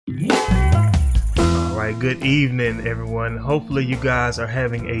All right, good evening, everyone. Hopefully, you guys are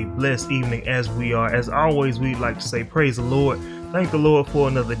having a blessed evening as we are. As always, we'd like to say, praise the Lord. Thank the Lord for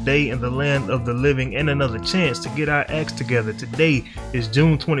another day in the land of the living and another chance to get our acts together. Today is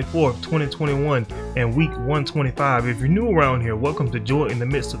June 24th, 2021, and week 125. If you're new around here, welcome to Joy in the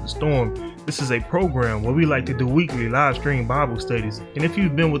Midst of the Storm. This is a program where we like to do weekly live stream Bible studies. And if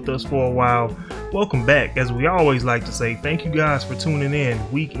you've been with us for a while, welcome back. As we always like to say, thank you guys for tuning in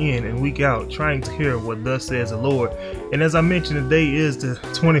and week out, trying to hear what thus says the Lord. And as I mentioned, today is the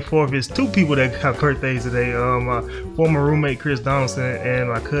 24th. It's two people that got birthdays today. My former roommate Chris Donaldson and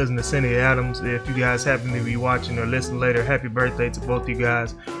my cousin Cindy Adams. If you guys happen to be watching or listening later, happy birthday to both you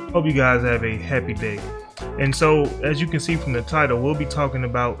guys. Hope you guys have a happy day. And so, as you can see from the title, we'll be talking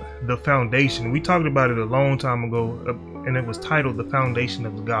about the foundation. We talked about it a long time ago, and it was titled The Foundation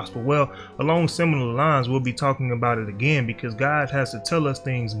of the Gospel. Well, along similar lines, we'll be talking about it again because God has to tell us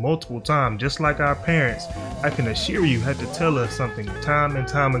things multiple times, just like our parents, I can assure you, had to tell us something time and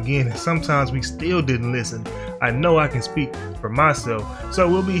time again, and sometimes we still didn't listen. I know I can speak for myself. So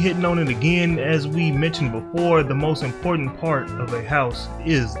we'll be hitting on it again. As we mentioned before, the most important part of a house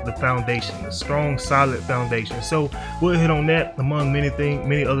is the foundation, a strong, solid foundation. So we'll hit on that among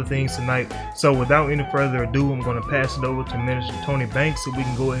many other things tonight. So without any further ado, I'm going to pass it over to Minister Tony Banks so we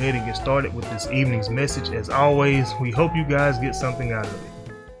can go ahead and get started with this evening's message. As always, we hope you guys get something out of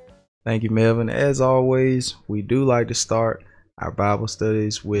it. Thank you, Melvin. As always, we do like to start our Bible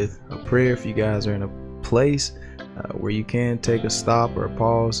studies with a prayer. If you guys are in a place where you can take a stop or a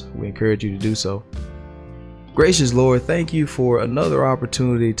pause, we encourage you to do so. Gracious Lord, thank you for another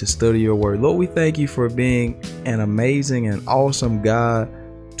opportunity to study your word. Lord, we thank you for being an amazing and awesome God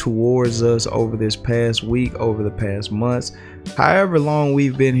towards us over this past week, over the past months, however long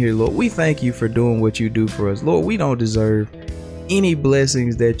we've been here. Lord, we thank you for doing what you do for us. Lord, we don't deserve any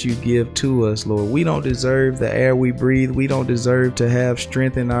blessings that you give to us, Lord. We don't deserve the air we breathe. We don't deserve to have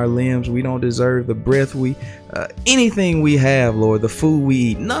strength in our limbs. We don't deserve the breath anything we have, Lord, the food we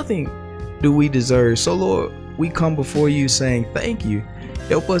eat. Nothing do we deserve. So, Lord, we come before you saying thank you.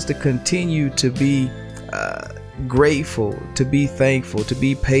 Help us to continue to be grateful, to be thankful, to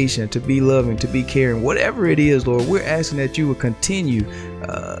be patient, to be loving, to be caring. Whatever it is, Lord, we're asking that you would continue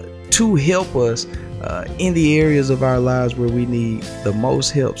to help us in the areas of our lives where we need the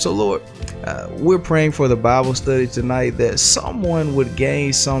most help. So, Lord, we're praying for the Bible study tonight that someone would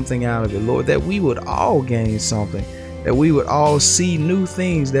gain something out of it, Lord, that we would all gain something, that we would all see new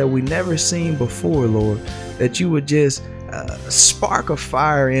things that we never seen before, Lord, that you would just spark a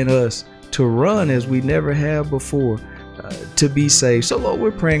fire in us to run as we never have before, to be saved. So, Lord,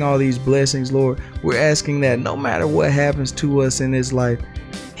 we're praying all these blessings, Lord. We're asking that no matter what happens to us in this life,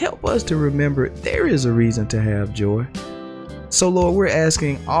 help us to remember there is a reason to have joy. So, Lord, we're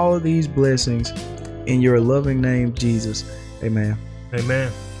asking all of these blessings in your loving name, Jesus. Amen.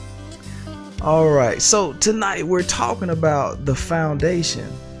 Amen. All right. So tonight we're talking about the foundation.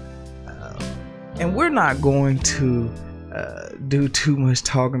 And we're not going to do too much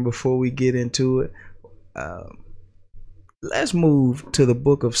talking before we get into it. Let's move to the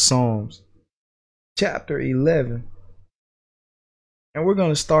book of Psalms, chapter 11. And we're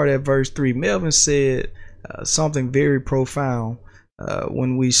going to start at verse 3. Melvin said something very profound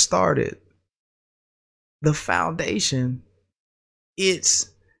when we started. The foundation,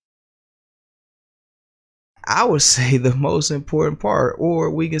 I would say, the most important part, or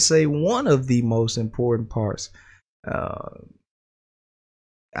we can say one of the most important parts. I'll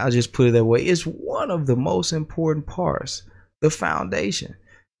just put it that way. It's one of the most important parts, the foundation.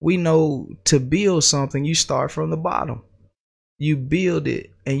 We know to build something, you start from the bottom. You build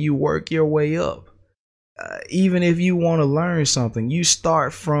it and you work your way up. Even if you want to learn something, you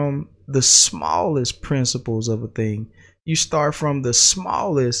start from the smallest principles of a thing. You start from the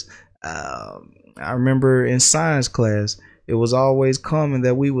smallest. I remember in science class, it was always common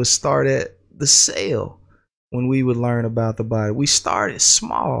that we would start at the cell when we would learn about the body. We started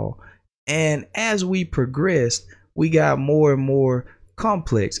small, and as we progressed, we got more and more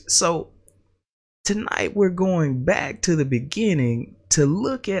complex. So tonight we're going back to the beginning to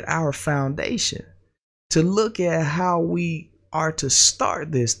look at our foundation, to look at how we are to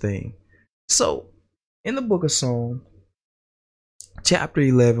start this thing. So in the book of Psalms, chapter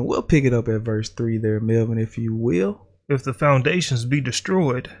 11, we'll pick it up at verse 3 there, Melvin, if you will. If the foundations be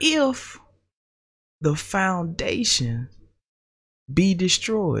destroyed. If the foundation be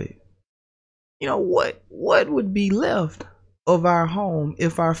destroyed. You know, what would be left of our home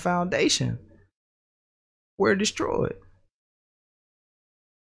if our foundation were destroyed?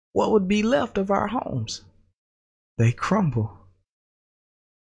 What would be left of our homes? They crumble.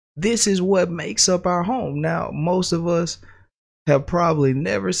 This is what makes up our home. Now, most of us have probably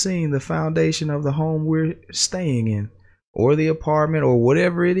never seen the foundation of the home we're staying in, or the apartment, or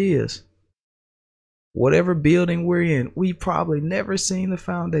whatever it is. Whatever building we're in, we've probably never seen the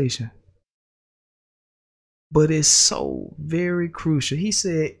foundation. But it's so very crucial. He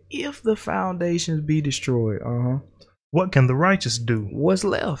said, if the foundations be destroyed, what can the righteous do? What's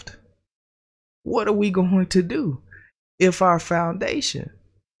left? What are we going to do if our foundation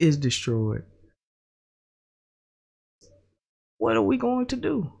is destroyed? What are we going to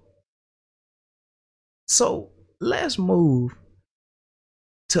do? So let's move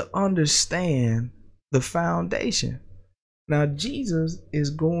to understand the foundation. Now, Jesus is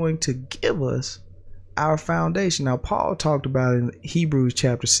going to give us our foundation. Now, Paul talked about it in Hebrews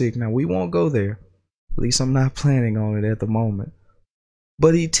chapter 6. Now, we won't go there. At least I'm not planning on it at the moment.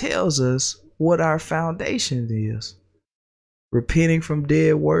 But he tells us what our foundation is. Repenting from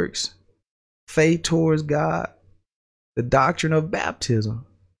dead works, faith towards God, the doctrine of baptism.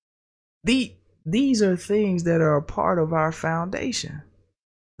 These are things that are a part of our foundation.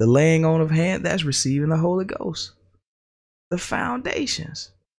 The laying on of hands, that's receiving the Holy Ghost. The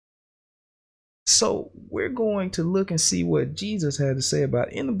foundations. So we're going to look and see what Jesus had to say about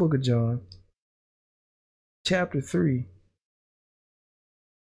it in the book of John, chapter 3.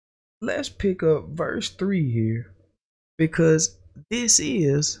 Let's pick up verse 3 here, because this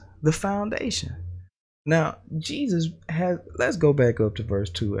is the foundation. Now, let's go back up to verse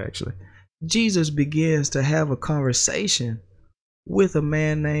 2 actually. Jesus begins to have a conversation with a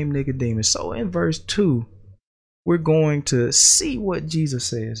man named Nicodemus. So in verse 2, we're going to see what Jesus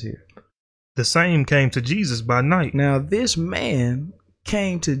says here. The same came to Jesus by night. Now, this man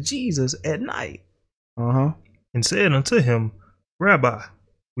came to Jesus at night. And said unto him, Rabbi,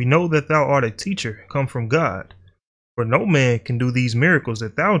 we know that thou art a teacher come from God. For no man can do these miracles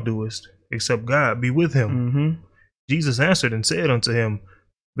that thou doest, except God be with him. Jesus answered and said unto him,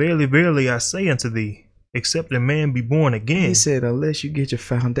 Verily, verily, I say unto thee, except a man be born again. He said, unless you get your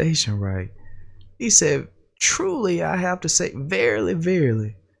foundation right. He said, truly, I have to say, verily,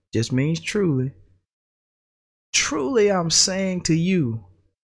 verily. Just means truly. Truly, I'm saying to you,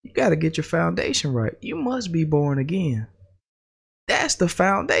 you got to get your foundation right. You must be born again. That's the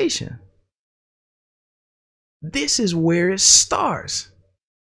foundation. This is where it starts.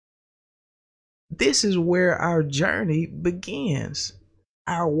 This is where our journey begins.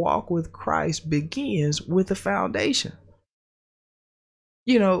 Our walk with Christ begins with the foundation.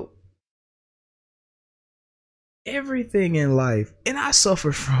 You know, everything in life, and I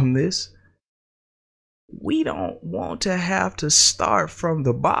suffer from this, we don't want to have to start from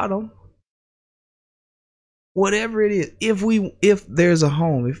the bottom. Whatever it is, if there's a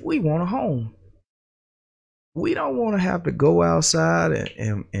home, if we want a home, we don't want to have to go outside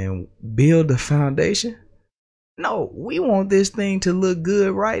and build the foundation. No, we want this thing to look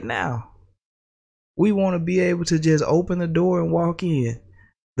good right now. We want to be able to just open the door and walk in.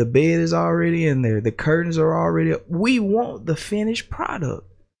 The bed is already in there. The curtains are already up. We want the finished product.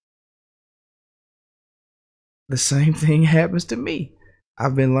 The same thing happens to me.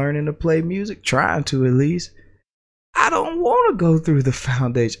 I've been learning to play music, trying to at least. I don't want to go through the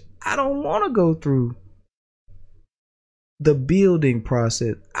foundation. I don't want to go through the building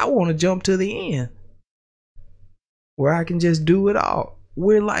process. I want to jump to the end where I can just do it all.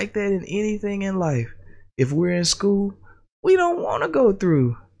 We're like that in anything in life. If we're in school, we don't want to go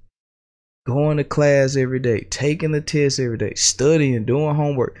through going to class every day, taking the test every day, studying, doing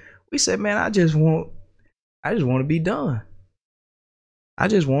homework. We said, man, I just want to be done. I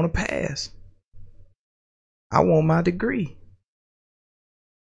just want to pass. I want my degree.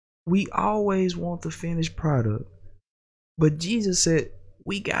 We always want the finished product. But Jesus said,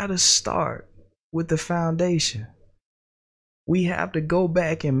 we got to start with the foundation. We have to go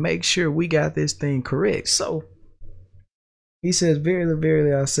back and make sure we got this thing correct. So he says, verily,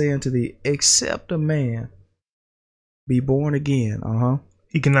 verily, I say unto thee, except a man be born again,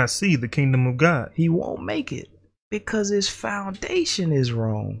 he cannot see the kingdom of God. He won't make it because his foundation is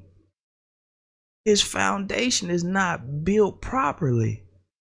wrong. His foundation is not built properly.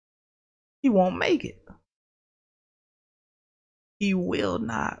 He won't make it. He will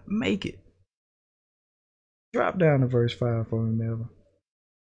not make it. Drop down to verse 5 for me, Melvin.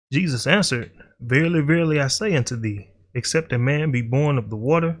 Jesus answered, Verily, verily, I say unto thee, except a man be born of the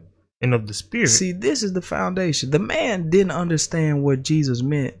water and of the Spirit. See, this is the foundation. The man didn't understand what Jesus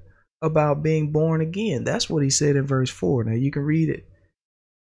meant about being born again. That's what he said in verse 4. Now you can read it.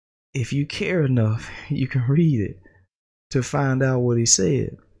 If you care enough, you can read it to find out what he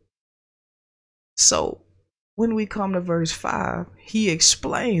said. So when we come to verse 5, he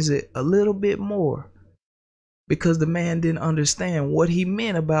explains it a little bit more because the man didn't understand what he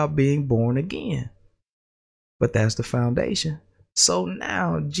meant about being born again. But that's the foundation. So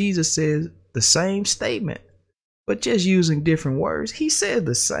now Jesus says the same statement, but just using different words. He said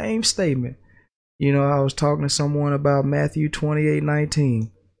the same statement. You know, I was talking to someone about Matthew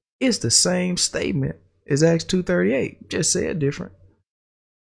 28:19. It's the same statement as Acts 2:38, just said different.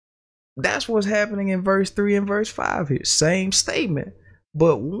 That's what's happening in verse 3 and verse 5 here. Same statement,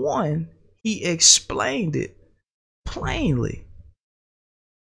 but one, he explained it plainly.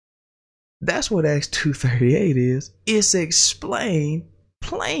 That's what Acts 2:38 is. It's explained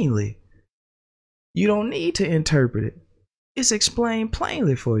plainly. You don't need to interpret it. It's explained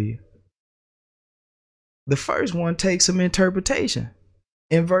plainly for you. The first one takes some interpretation.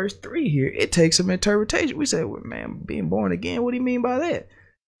 In verse 3 here, it takes some interpretation. We say, well, man, being born again, what do you mean by that?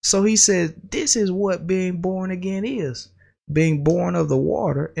 So he says, this is what being born again is. Being born of the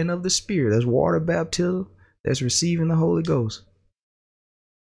water and of the Spirit. That's water baptism. That's receiving the Holy Ghost.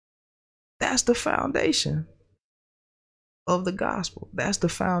 That's the foundation of the gospel. That's the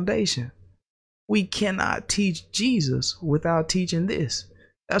foundation. We cannot teach Jesus without teaching this.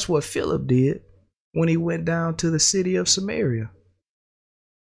 That's what Philip did when he went down to the city of Samaria.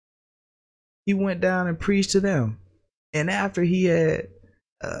 He went down and preached to them. And after he had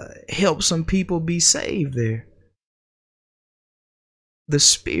helped some people be saved there, the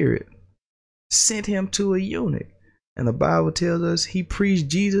Spirit sent him to a eunuch. And the Bible tells us he preached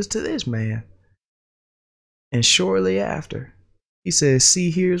Jesus to this man. And shortly after, he says,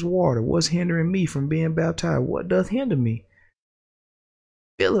 see, here's water. What's hindering me from being baptized? What doth hinder me?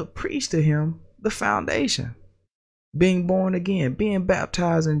 Philip preached to him the foundation. Being born again, being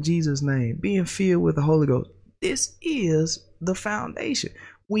baptized in Jesus' name, being filled with the Holy Ghost. This is the foundation.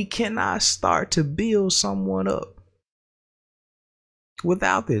 We cannot start to build someone up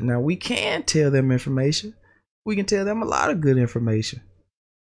without this. Now, we can tell them information. We can tell them a lot of good information.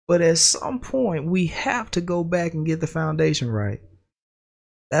 But at some point, we have to go back and get the foundation right.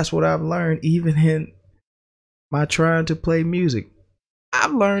 That's what I've learned even in my trying to play music.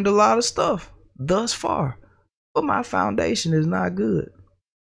 I've learned a lot of stuff thus far, but my foundation is not good.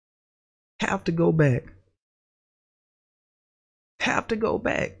 Have to go back. Have to go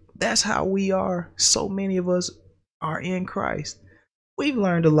back. That's how we are. So many of us are in Christ. We've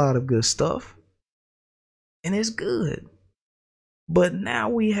learned a lot of good stuff. And it's good. But now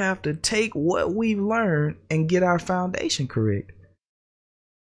we have to take what we've learned and get our foundation correct.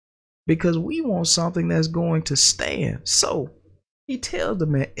 Because we want something that's going to stand. So he tells the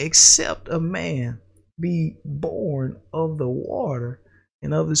man, except a man be born of the water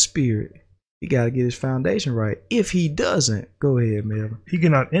and of the Spirit. He got to get his foundation right. If he doesn't, go ahead, Melvin. He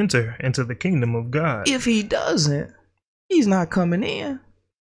cannot enter into the kingdom of God. If he doesn't, he's not coming in.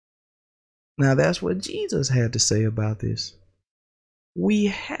 Now that's what Jesus had to say about this. We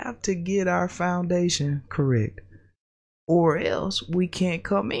have to get our foundation correct, or else we can't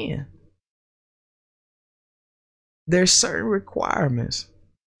come in. There's certain requirements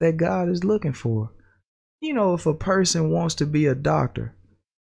that God is looking for. You know, if a person wants to be a doctor,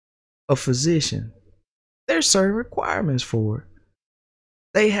 a physician, there's certain requirements for it.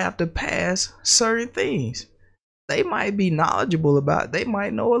 They have to pass certain things. They might be knowledgeable about it. They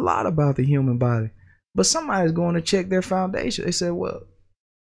might know a lot about the human body, but somebody's going to check their foundation. They say, well,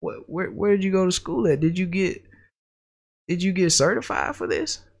 where did you go to school at? Did you get certified for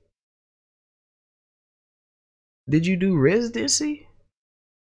this? Did you do residency?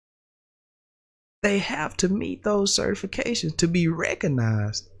 They have to meet those certifications to be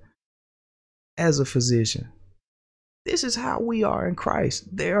recognized as a physician. This is how we are in Christ.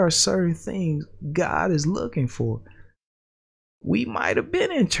 There are certain things God is looking for. We might have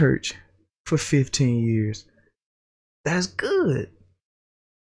been in church for 15 years. That's good.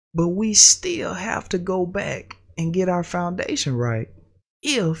 But we still have to go back and get our foundation right.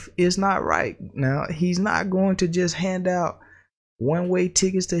 If it's not right. Now, he's not going to just hand out one-way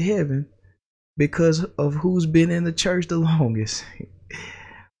tickets to heaven because of who's been in the church the longest.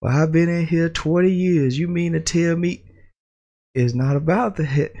 Well, I've been in here 20 years. You mean to tell me it's not about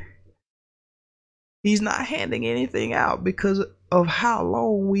that? He's not handing anything out because of how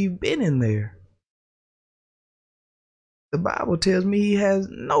long we've been in there. The Bible tells me he has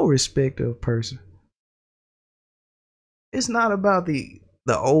no respect of person. It's not about the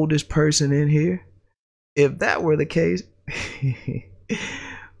oldest person in here. If that were the case,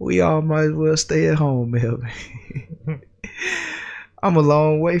 we all might as well stay at home, Melvin. I'm a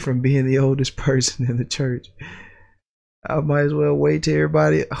long way from being the oldest person in the church. I might as well wait till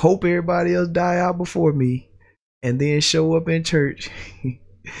hope everybody else die out before me, and then show up in church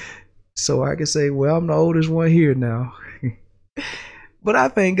so I can say, well, I'm the oldest one here now. But I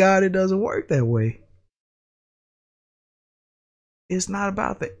thank God it doesn't work that way. It's not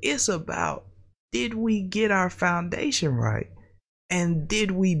about that. It's about, did we get our foundation right? And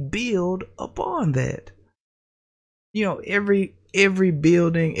did we build upon that? You know, every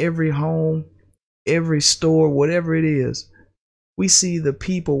building, every home, every store, whatever it is, we see the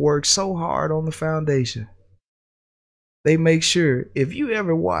people work so hard on the foundation. They make sure, if you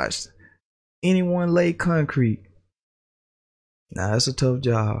ever watched anyone lay concrete, now that's a tough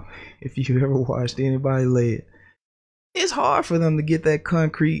job. If you ever watched anybody lay it, it's hard for them to get that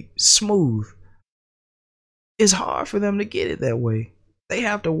concrete smooth. It's hard for them to get it that way. They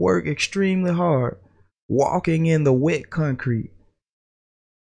have to work extremely hard, walking in the wet concrete.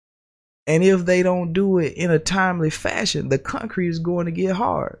 And if they don't do it in a timely fashion, the concrete is going to get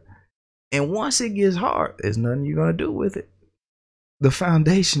hard. And once it gets hard, there's nothing you're going to do with it. The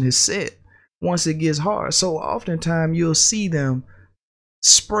foundation is set once it gets hard. So oftentimes you'll see them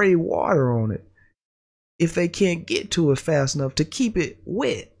spray water on it if they can't get to it fast enough to keep it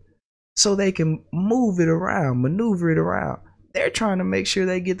wet so they can move it around, maneuver it around. They're trying to make sure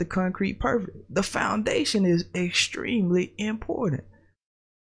they get the concrete perfect. The foundation is extremely important.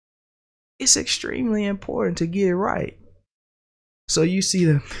 It's extremely important to get it right. So you see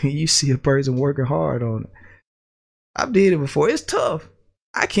a person working hard on it. I've did it before. It's tough.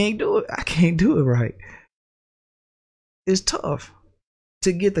 I can't do it. I can't do it right. It's tough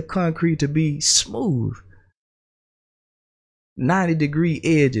to get the concrete to be smooth. 90-degree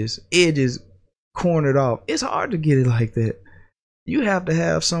edges cornered off. It's hard to get it like that. You have to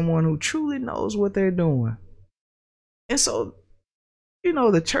have someone who truly knows what they're doing. And so, you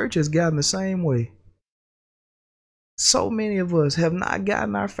know, the church has gotten the same way. So many of us have not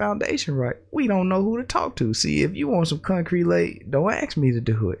gotten our foundation right. We don't know who to talk to. See, if you want some concrete laid, don't ask me to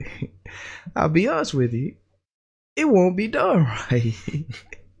do it. I'll be honest with you. It won't be done right.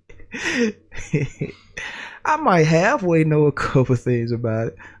 I might halfway know a couple things about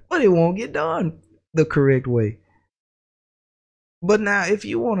it, but it won't get done the correct way. But now, if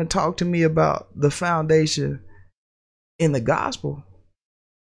you want to talk to me about the foundation in the gospel,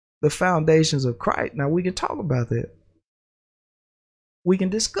 the foundations of Christ, now we can talk about that. We can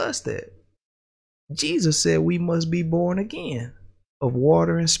discuss that. Jesus said we must be born again of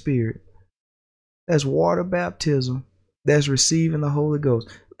water and spirit. That's water baptism. That's receiving the Holy Ghost.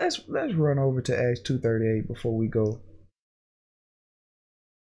 Let's run over to Acts 2:38 before we go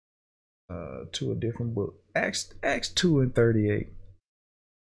to a different book. Acts 2:38.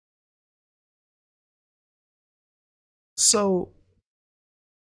 So,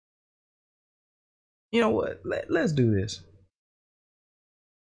 you know what? Let's do this.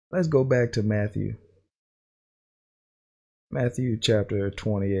 Let's go back to Matthew chapter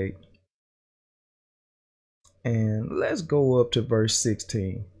 28. And let's go up to verse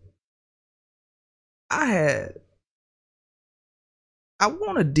 16. I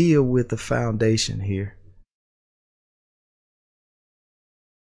want to deal with the foundation here.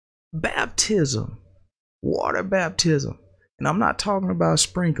 Baptism, water baptism. And I'm not talking about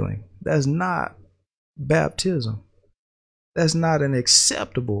sprinkling. That's not baptism. That's not an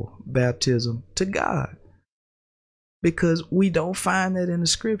acceptable baptism to God, because we don't find that in the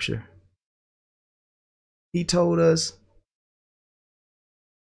scripture. He told us,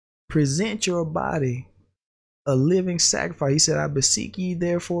 present your body a living sacrifice. He said, I beseech ye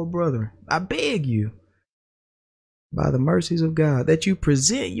therefore, brethren, I beg you, by the mercies of God, that you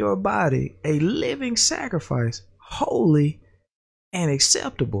present your body a living sacrifice, holy and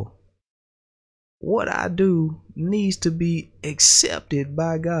acceptable. What I do needs to be accepted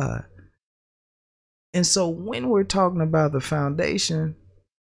by God. And so when we're talking about the foundation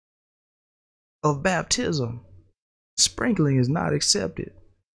of baptism, sprinkling is not accepted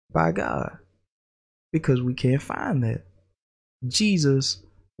by God, because we can't find that. Jesus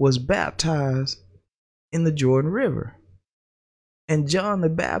was baptized in the Jordan River, and John the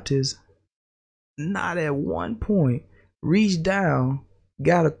Baptist not at one point reached down,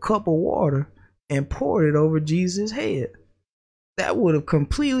 got a cup of water and poured it over Jesus' head. That would have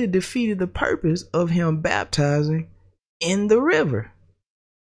completely defeated the purpose of him baptizing in the river.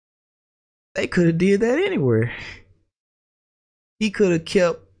 They could have did that anywhere. He could have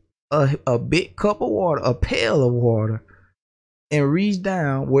kept a big cup of water, a pail of water, and reached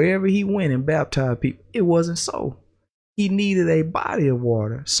down wherever he went and baptized people. It wasn't so. He needed a body of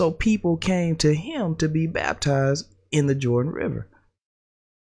water, so people came to him to be baptized in the Jordan River.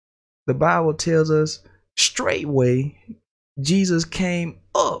 The Bible tells us straightway Jesus came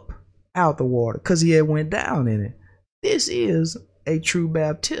up out the water because he had went down in it. This is a true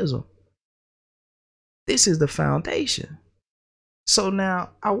baptism. This is the foundation. So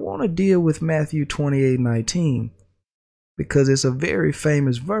now I want to deal with Matthew 28:19 because it's a very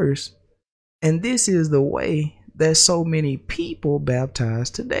famous verse, and this is the way that so many people baptize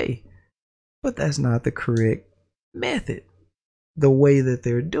today. But that's not the correct method, the way that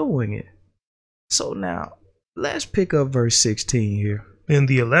they're doing it. So now let's pick up verse 16 here. And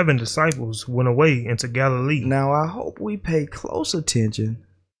the 11 disciples went away into Galilee. Now I hope we pay close attention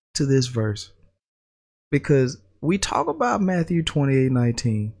to this verse, because we talk about Matthew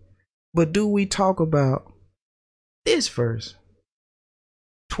 28:19, but do we talk about this verse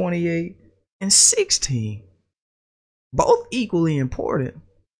 28 and 16? Both equally important.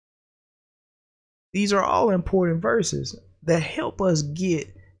 These are all important verses that help us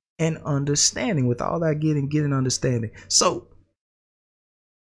get an understanding. With all that get an understanding. So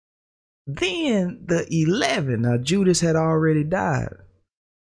then the 11, now Judas had already died.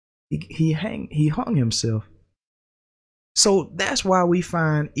 He hung himself. So that's why we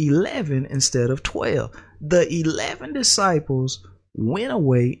find 11 instead of 12. The 11 disciples went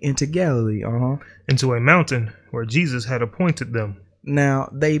away into Galilee, into a mountain where Jesus had appointed them. Now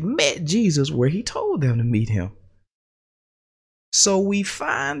they met Jesus where he told them to meet him. So we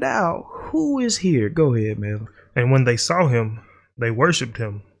find out who is here. Go ahead, Mel. And when they saw him, they worshipped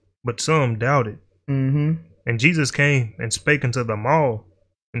him, but some doubted. And Jesus came and spake unto them all,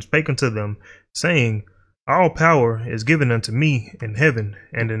 and spake unto them, saying, all power is given unto me in heaven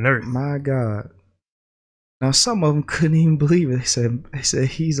and in earth. My God. Now some of them couldn't even believe it. They said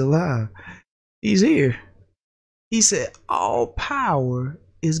he's alive. He's here. He said, all power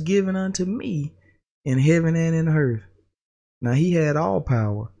is given unto me in heaven and in earth. Now he had all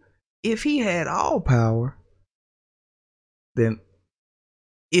power. If he had all power, then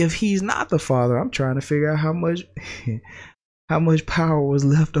if he's not the Father, I'm trying to figure out how much power was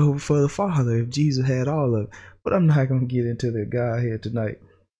left over for the Father if Jesus had all of it. But I'm not going to get into the Godhead tonight.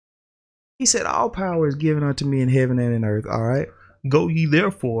 He said, all power is given unto me in heaven and in earth. All right. Go ye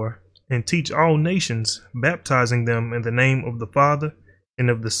therefore and teach all nations, baptizing them in the name of the Father and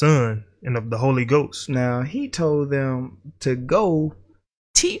of the Son and of the Holy Ghost. Now he told them to go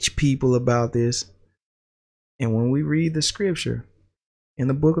teach people about this. And when we read the scripture in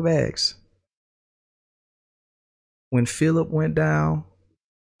the book of Acts, when Philip went down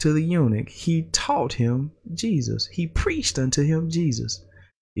to the eunuch, he taught him Jesus. He preached unto him Jesus.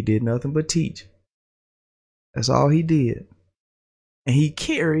 He did nothing but teach. That's all he did. And he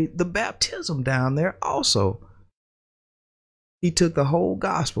carried the baptism down there also. He took the whole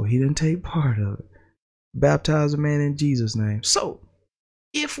gospel. He didn't take part of it. Baptized a man in Jesus' name. So,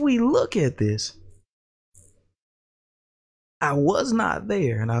 if we look at this, I was not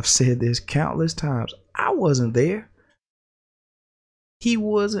there, and I've said this countless times. I wasn't there. He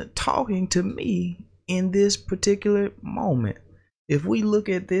wasn't talking to me in this particular moment. If we look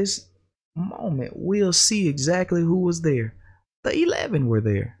at this moment, we'll see exactly who was there. The 11 were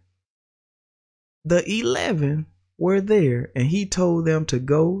there. The 11 were there, and he told them to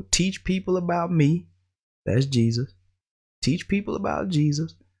go teach people about me. That's Jesus. Teach people about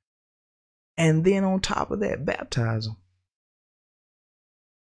Jesus. And then on top of that, baptize them.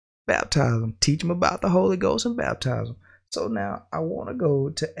 Baptize them. Teach them about the Holy Ghost and baptize them. So now I want to go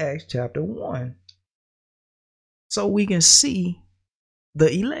to Acts chapter 1 so we can see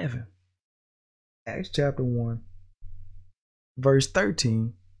the 11. Acts chapter 1, verse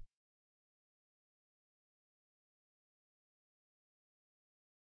 13.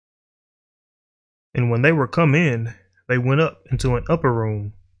 And when they were come in, they went up into an upper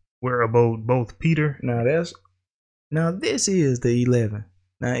room where abode both Peter. Now this is the 11.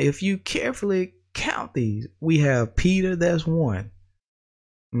 Now if you carefully count these, we have Peter, that's 1.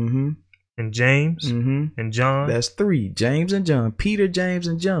 And James and John. That's 3. James and John. Peter, James,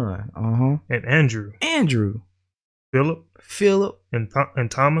 and John. And Andrew. Philip. And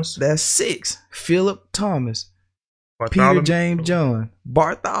Thomas. That's 6. Philip, Thomas. Bartholomew. Peter, James, John.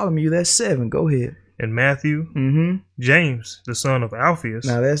 Bartholomew, that's 7. Go ahead. And Matthew. James, the son of Alphaeus.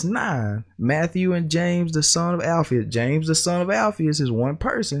 Now that's 9. Matthew and James, the son of Alphaeus. James, the son of Alphaeus, is one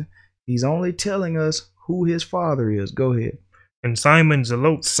person. He's only telling us who his father is. Go ahead. And Simon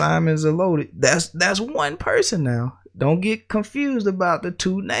Zelote. Simon Zelote. That's one person now. Don't get confused about the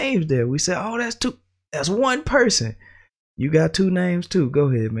 2 names there. We say, oh, that's 2. That's one person. You got 2 names too. Go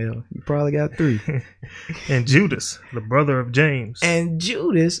ahead, Mel. You probably got 3. And Judas, the brother of James. And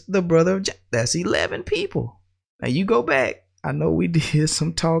Judas, the brother of James. That's 11 people. Now you go back. I know we did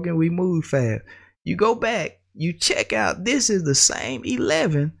some talking. We moved fast. You go back. You check out. This is the same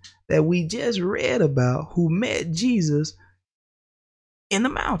 11 that we just read about who met Jesus in the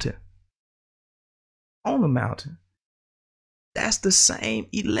mountain, on the mountain. That's the same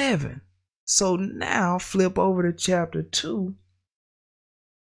 11. So now flip over to chapter 2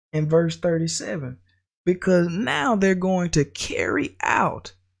 and verse 37, because now they're going to carry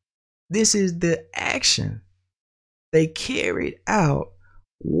out. This is the action. They carried out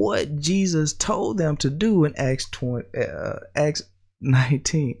what Jesus told them to do in Acts 28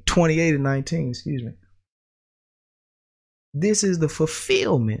 and 19, excuse me. This is the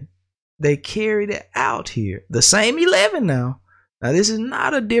fulfillment. They carried it out here. The same 11 now. Now this is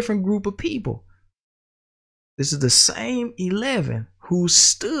not a different group of people. This is the same 11 who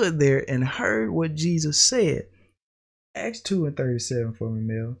stood there and heard what Jesus said. Acts 2 and 37 for me,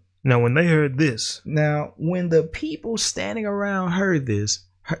 Mel. Now when they heard this. Now when the people standing around heard this,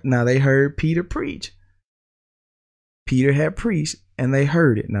 now they heard Peter preach. Peter had preached and they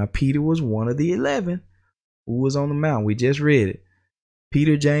heard it. Now Peter was one of the 11 who was on the mountain. We just read it.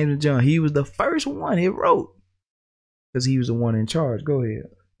 Peter, James, and John. He was the first one it wrote because he was the one in charge. Go ahead.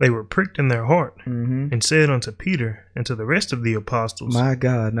 They were pricked in their heart and said unto Peter and to the rest of the apostles. My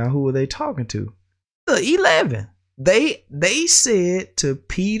God. Now who are they talking to? The 11. They said to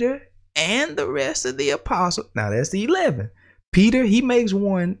Peter and the rest of the apostles. Now that's the 11. Peter, he makes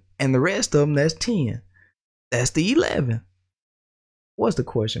one, and the rest of them, that's 10. That's the 11. What's the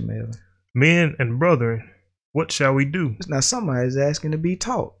question, Melvin? Men and brethren, what shall we do? Now somebody's asking to be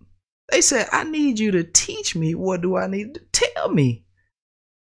taught. They said, I need you to teach me. What do I need to tell me?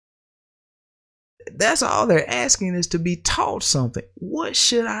 That's all they're asking, is to be taught something. What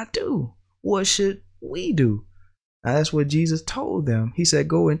should I do? What should we do? Now that's what Jesus told them. He said,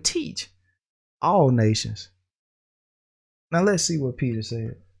 go and teach all nations. Now let's see what Peter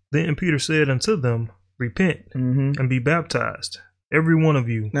said. Then Peter said unto them, repent and be baptized, every one of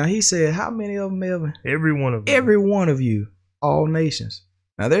you. Now he said, how many of them, Melvin? Every one of you. Every one of you, all nations.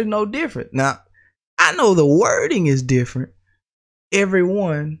 Now there's no different. Now I know the wording is different. Every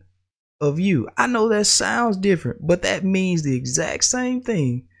one of you. I know that sounds different, but that means the exact same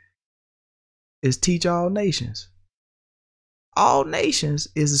thing. Is teach all nations. All nations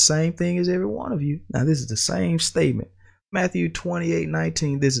is the same thing as every one of you. Now this is the same statement. Matthew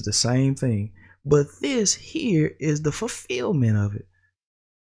 28:19, this is the same thing. But this here is the fulfillment of it.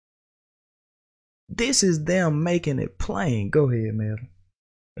 This is them making it plain. Go ahead, Melvin.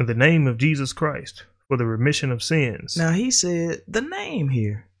 In the name of Jesus Christ, for the remission of sins. Now he said the name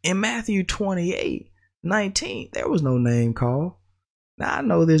here. In Matthew 28:19, there was no name called. Now I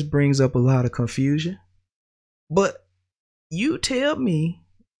know this brings up a lot of confusion, but you tell me,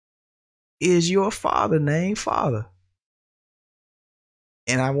 is your father named Father?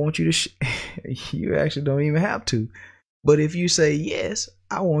 And I want you to, you actually don't even have to. But if you say yes,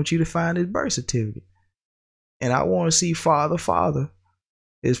 I want you to find his birth certificate. And I want to see Father,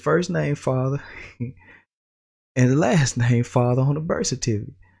 his first name Father, and the last name Father on the birth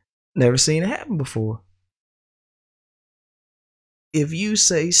certificate. Never seen it happen before. If you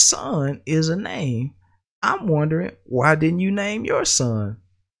say Son is a name, I'm wondering, why didn't you name your son?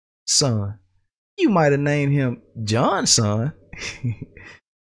 You might have named him John's son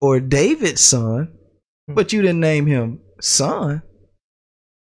or David's son, but you didn't name him Son.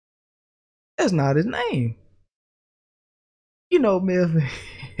 That's not his name. You know, Melvin,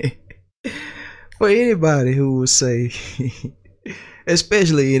 for anybody who would say,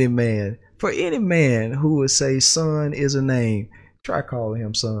 especially any man, for any man who would say son is a name, try calling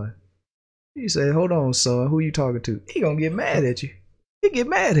him son. You say, hold on, son, who you talking to? He gonna get mad at you. He get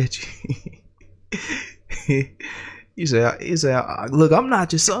mad at you. You say, look, I'm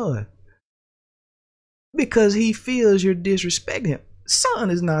not your son. Because he feels you're disrespecting him. Son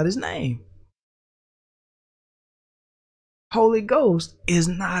is not his name. Holy Ghost is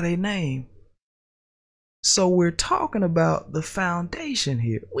not a name. So we're talking about the foundation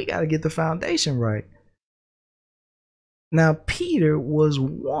here. We got to get the foundation right. Now, Peter was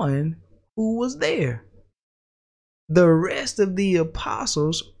one who was there. The rest of the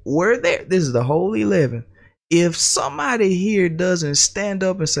apostles were there. This is the whole 11. If somebody here doesn't stand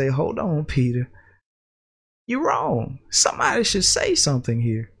up and say, hold on, Peter, you're wrong. Somebody should say something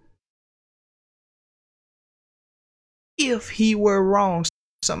here. If he were wrong,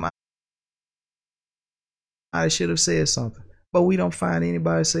 somebody should have said something. But we don't find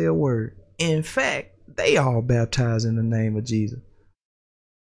anybody say a word. In fact, they all baptized in the name of Jesus.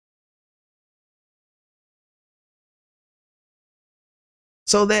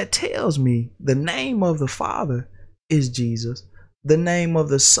 So that tells me the name of the Father is Jesus, the name of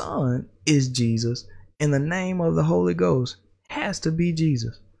the Son is Jesus, and the name of the Holy Ghost has to be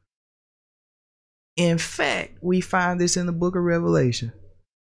Jesus. In fact, we find this in the book of Revelation.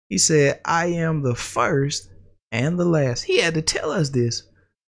 He said, I am the first and the last. He had to tell us this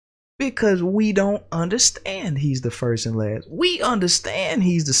because we don't understand he's the first and last. We understand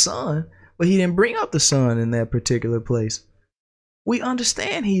he's the son, but he didn't bring up the son in that particular place. We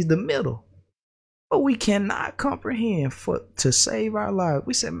understand he's the middle, but we cannot comprehend to save our lives.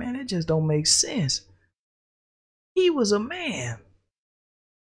 We said, man, it just don't make sense. He was a man.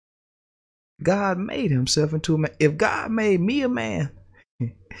 God made himself into a man. If God made me a man,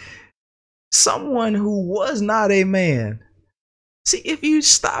 someone who was not a man. See, if you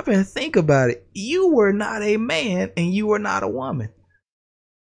stop and think about it, you were not a man and you were not a woman.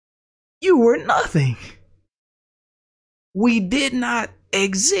 You were nothing. We did not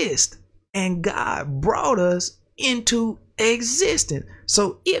exist, and God brought us into existence.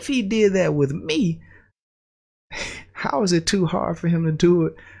 So if he did that with me, how is it too hard for him to do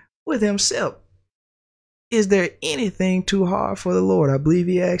it with himself? Is there anything too hard for the Lord? I believe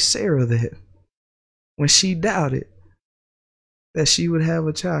he asked Sarah that when she doubted that she would have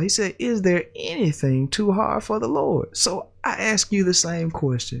a child. He said, is there anything too hard for the Lord? So I ask you the same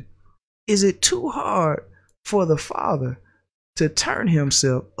question. Is it too hard for the Father to turn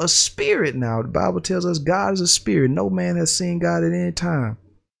himself a spirit now? The Bible tells us God is a spirit. No man has seen God at any time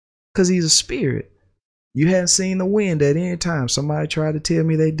because he's a spirit. You hadn't seen the wind at any time. Somebody tried to tell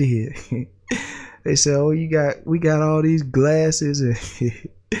me they did. They said, oh, we got all these glasses and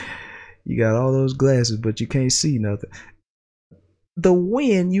you got all those glasses, but you can't see nothing. The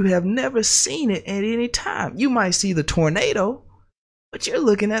wind, you have never seen it at any time. You might see the tornado, but you're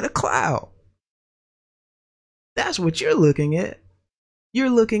looking at a cloud. That's what you're looking at. You're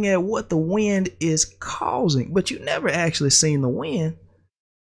looking at what the wind is causing, but you never actually seen the wind.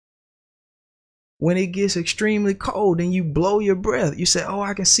 When it gets extremely cold and you blow your breath, you say, oh,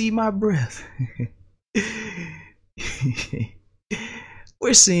 I can see my breath.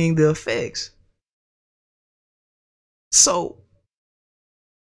 We're seeing the effects. So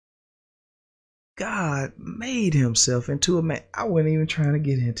God made himself into a man. I wasn't even trying to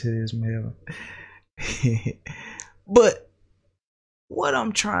get into this, man. But what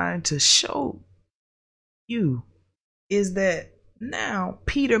I'm trying to show you is that now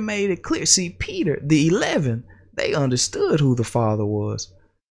Peter made it clear. See, Peter, the 11, they understood who the Father was.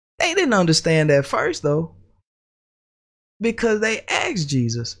 They didn't understand that first, though, because they asked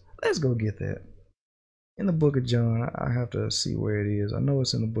Jesus. Let's go get that. In the book of John, I have to see where it is. I know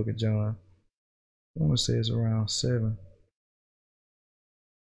it's in the book of John. I want to say it's around 7.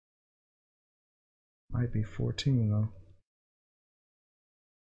 Might be 14, though.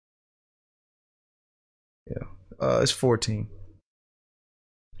 Yeah, it's 14.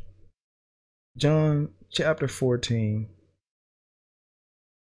 John chapter 14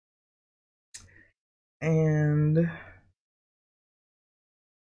 and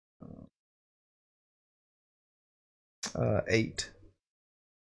 8.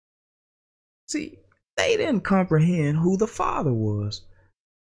 See, they didn't comprehend who the Father was.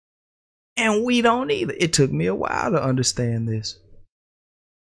 And we don't either. It took me a while to understand this.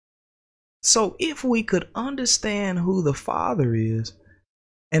 So if we could understand who the Father is,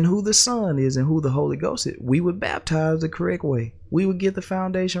 and who the Son is, and who the Holy Ghost is, we would baptize the correct way. We would get the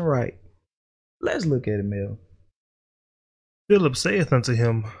foundation right. Let's look at it, Mel. Philip saith unto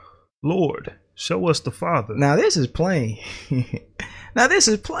him, Lord, show us the Father. Now this is plain.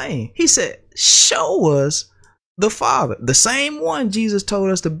 He said, show us the Father. The same one Jesus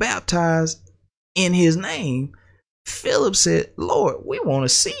told us to baptize in his name. Philip said, Lord, we want to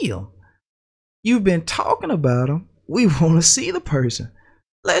see him. You've been talking about him. We want to see the person.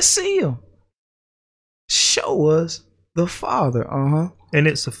 Let's see him. Show us the Father. And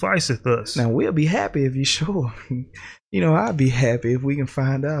it sufficeth us. Now we'll be happy if you show him. I'd be happy if we can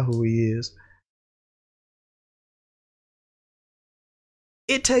find out who he is.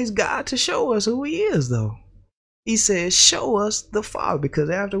 It takes God to show us who he is, though. He says, show us the Father,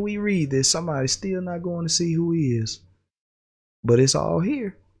 because after we read this, somebody's still not going to see who he is. But it's all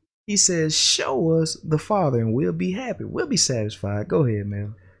here. He says, show us the Father and we'll be happy. We'll be satisfied. Go ahead,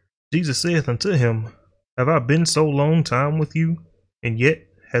 man. Jesus saith unto him, Have I been so long time with you, and yet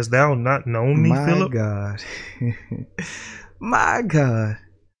hast thou not known me, Philip? My God. My God.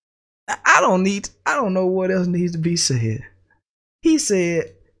 I don't know what else needs to be said. He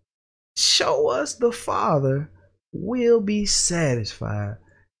said, show us the Father, we'll be satisfied.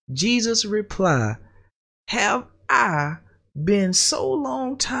 Jesus replied, have I been so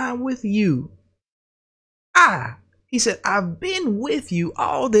long time with you? He said, I've been with you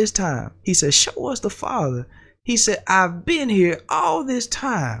all this time. He said, show us the Father. He said, I've been here all this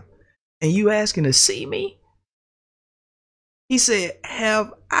time. and you asking to see me? He said,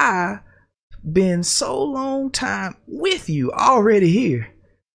 have I been so long time with you already here,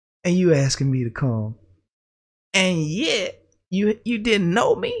 and you asking me to come, and yet you didn't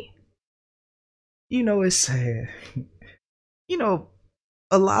know me? You know, it's sad. You know,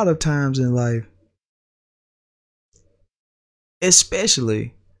 a lot of times in life,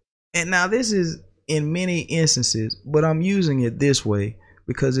 especially, and now this is in many instances, but I'm using it this way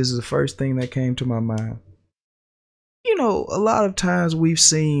because this is the first thing that came to my mind. You know, a lot of times we've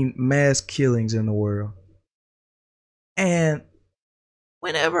seen mass killings in the world. And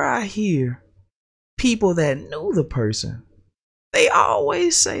whenever I hear people that knew the person, they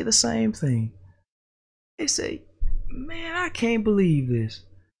always say the same thing. They say, man, I can't believe this.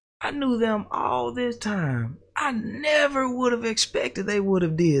 I knew them all this time. I never would have expected they would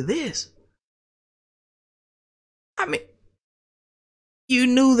have did this. I mean, you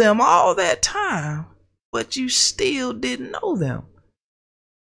knew them all that time, but you still didn't know them.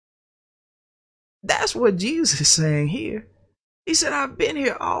 That's what Jesus is saying here. He said, I've been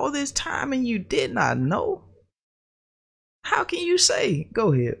here all this time and you did not know. How can you say?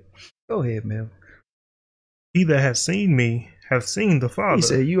 Go ahead. Go ahead, Mel. He that has seen me have seen the Father. He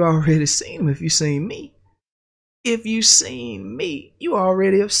said, you already seen him if you seen me. If you seen me, you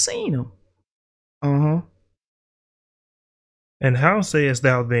already have seen him. Uh-huh. And how sayest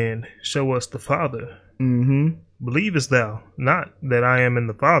thou then, show us the Father? Mm-hmm. Believest thou not that I am in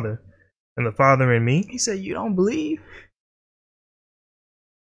the Father, and the Father in me? He said, you don't believe?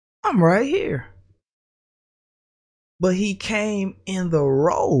 I'm right here. But he came in the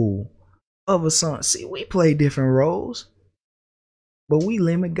role of a son. See, we play different roles, but we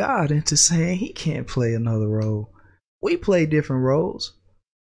limit God into saying he can't play another role. We play different roles.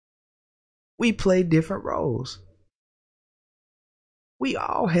 We play different roles. We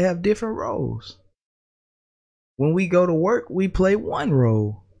all have different roles. When we go to work, we play one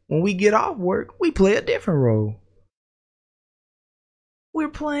role. When we get off work, we play a different role. We're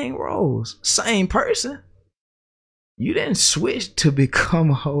playing roles. Same person. You didn't switch to become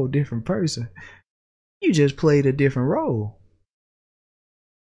a whole different person. You just played a different role.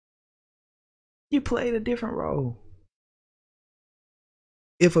 You played a different role.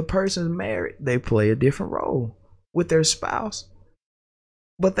 If a person's married, they play a different role with their spouse.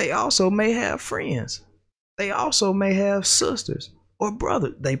 But they also may have friends. They also may have sisters or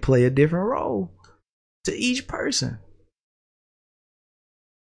brothers. They play a different role to each person.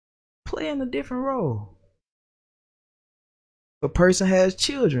 Playing a different role. If a person has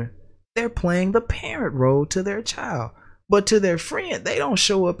children, they're playing the parent role to their child. But to their friend, they don't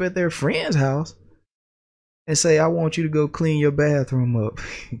show up at their friend's house and say, I want you to go clean your bathroom up.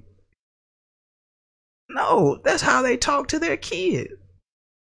 No, that's how they talk to their kid.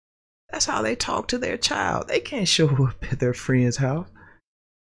 That's how they talk to their child. They can't show up at their friend's house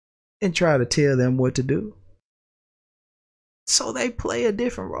and try to tell them what to do. So they play a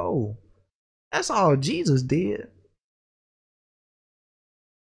different role. That's all Jesus did.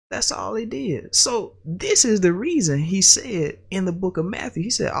 That's all he did. So this is the reason he said in the book of Matthew, he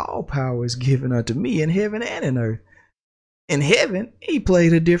said, all power is given unto me in heaven and in earth. In heaven, he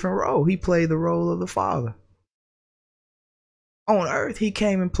played a different role. He played the role of the Father. On earth, he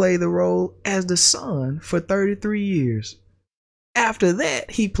came and played the role as the Son for 33 years. After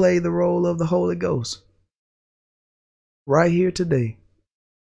that, he played the role of the Holy Ghost. Right here today.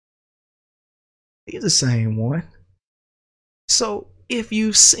 He's the same one. So, if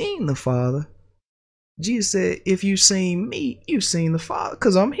you've seen the Father, Jesus said, if you've seen me, you've seen the Father,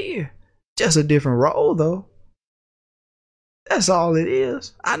 because I'm here. Just a different role, though. That's all it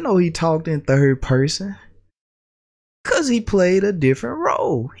is. I know he talked in third person, because he played a different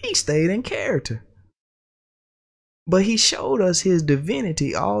role. He stayed in character. But he showed us his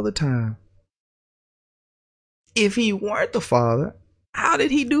divinity all the time. If he weren't the Father, how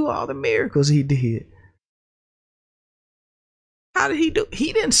did he do all the miracles he did? How did he do?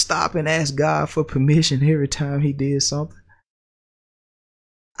 He didn't stop and ask God for permission every time he did something.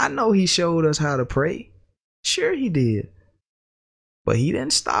 I know he showed us how to pray. Sure he did. But he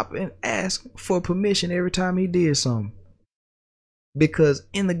didn't stop and ask for permission every time he did something. Because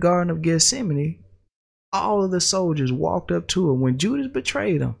in the Garden of Gethsemane, all of the soldiers walked up to him when Judas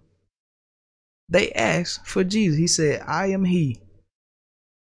betrayed him. They asked for Jesus. He said, I am he.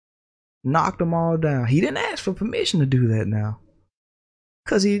 Knocked them all down. He didn't ask for permission to do that now.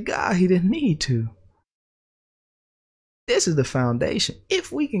 Because he's God, he didn't need to. This is the foundation.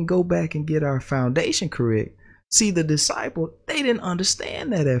 If we can go back and get our foundation correct. See, the disciples, they didn't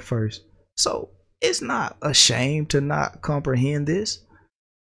understand that at first. So it's not a shame to not comprehend this.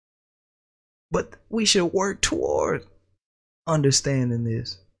 But we should work toward understanding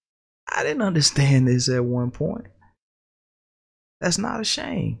this. I didn't understand this at one point. That's not a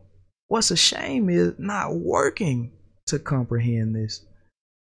shame. What's a shame is not working to comprehend this.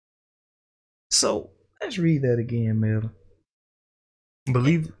 So let's read that again, Melvin.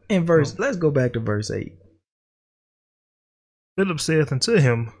 Believe in verse. Let's go back to verse 8. Philip saith unto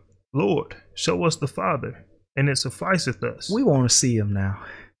him, Lord, show us the Father, and it sufficeth us. We want to see him now.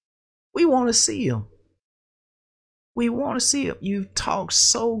 We want to see him. We want to see him. You've talked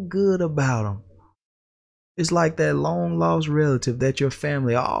so good about him. It's like that long lost relative that your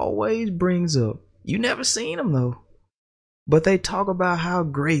family always brings up. You never seen them though, but they talk about how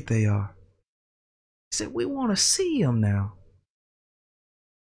great they are. He said, we want to see him now.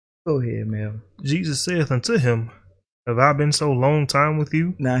 Go ahead, Melvin. Jesus saith unto him, Have I been so long time with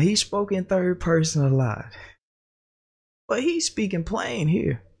you? Now he spoke in third person a lot, but he's speaking plain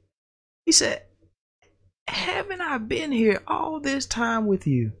here. He said, haven't I been here all this time with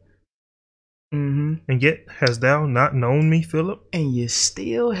you? And yet hast thou not known me, Philip? And you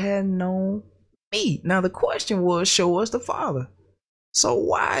still hadn't known me. Now the question was, show us the Father. So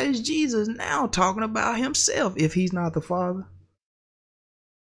why is Jesus now talking about himself if he's not the Father?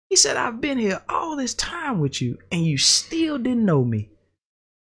 He said, I've been here all this time with you and you still didn't know me.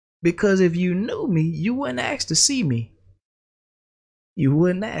 Because if you knew me, you wouldn't ask to see me. You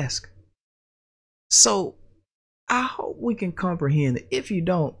wouldn't ask. So I hope we can comprehend it. If you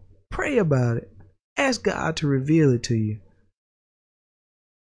don't, pray about it. Ask God to reveal it to you.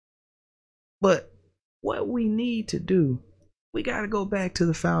 But what we need to do, we got to go back to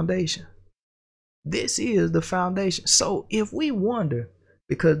the foundation. This is the foundation. So if we wonder,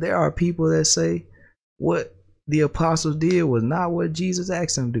 because there are people that say what the apostles did was not what Jesus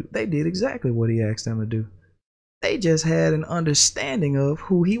asked them to do. They did exactly what he asked them to do. They just had an understanding of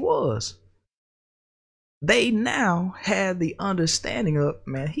who he was. They now had the understanding of,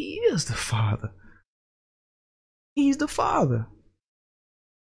 man, he is the Father. He's the Father.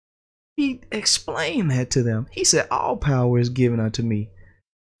 He explained that to them. He said, all power is given unto me.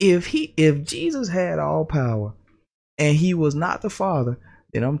 If Jesus had all power and he was not the Father,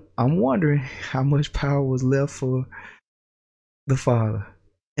 then I'm wondering how much power was left for the Father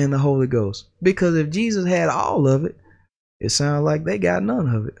and the Holy Ghost. Because if Jesus had all of it, it sounds like they got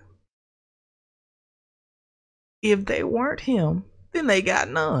none of it. If they weren't him, then they got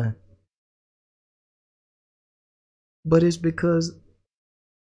none. But it's because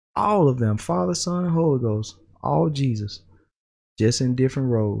all of them, Father, Son, and Holy Ghost, all Jesus, just in different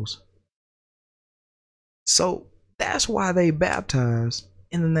roles. So that's why they baptized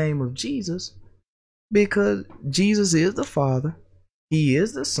in the name of Jesus, because Jesus is the Father, he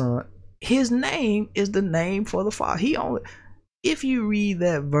is the Son, his name is the name for the Father. If you read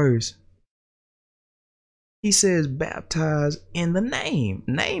that verse, he says baptize in the name.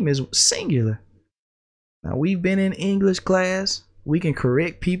 Name is singular. Now we've been in English class. We can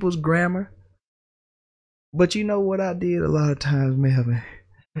correct people's grammar. But you know what I did a lot of times, Melvin?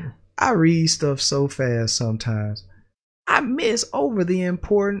 I read stuff so fast sometimes. I miss over the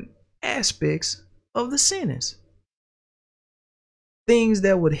important aspects of the sentence. Things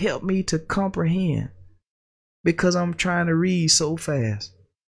that would help me to comprehend because I'm trying to read so fast.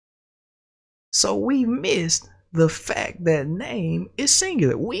 So we missed the fact that name is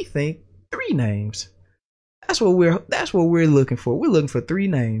singular. We think 3 names. That's what we're looking for. We're looking for 3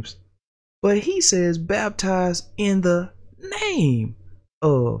 names. But he says baptize in the name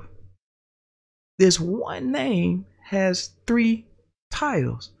of. This one name has 3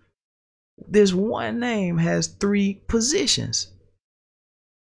 titles. This one name has 3 positions.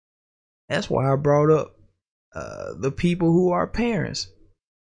 That's why I brought up the people who are parents.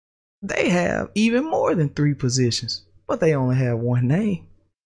 They have even more than 3 positions, but they only have one name.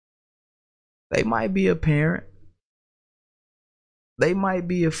 They might be a parent, they might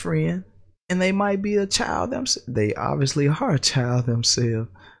be a friend, and they might be a child themselves. They obviously are a child themselves.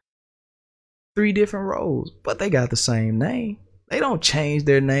 3 different roles, but they got the same name. They don't change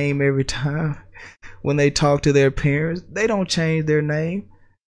their name every time. When they talk to their parents, they don't change their name.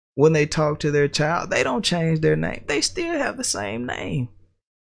 When they talk to their child, they don't change their name. They still have the same name.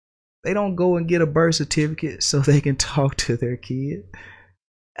 They don't go and get a birth certificate so they can talk to their kid.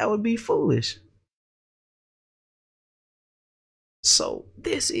 That would be foolish. So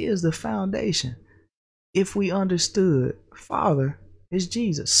this is the foundation. If we understood, Father is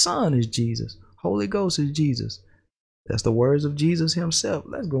Jesus, Son is Jesus, Holy Ghost is Jesus. That's the words of Jesus himself.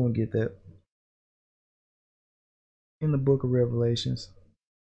 Let's go and get that in the book of Revelations.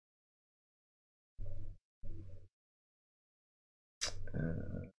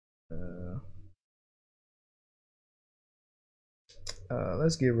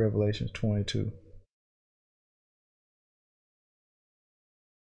 Let's get Revelation 22.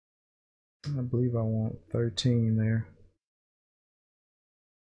 I believe I want 13 there.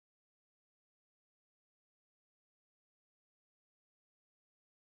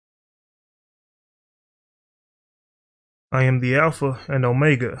 I am the Alpha and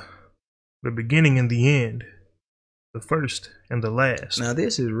Omega, the beginning and the end, the first and the last. Now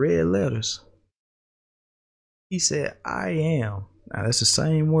this is red letters. He said, I am. Now that's the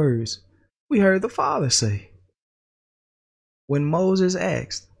same words we heard the Father say. When Moses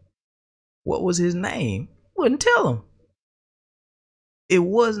asked, what was his name? Wouldn't tell him. It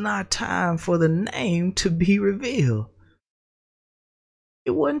was not time for the name to be revealed.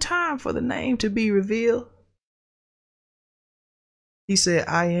 It wasn't time for the name to be revealed. He said,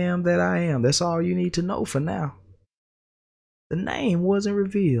 I am that I am. That's all you need to know for now. The name wasn't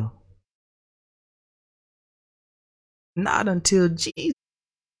revealed. Not until Jesus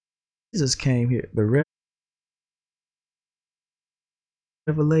came here. The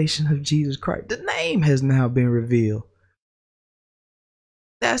revelation of Jesus Christ. The name has now been revealed.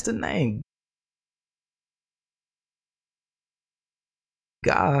 That's the name.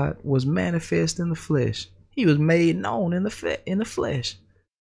 God was manifest in the flesh. He was made known in the flesh.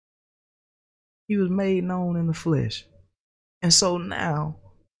 He was made known in the flesh. And so now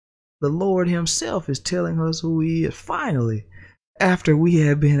the Lord himself is telling us who he is finally, after we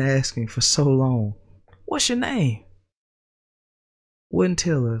have been asking for so long. What's your name? Wouldn't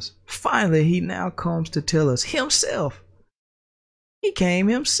tell us. Finally, he now comes to tell us himself. He came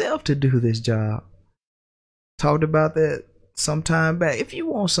himself to do this job. Talked about that some time back. If you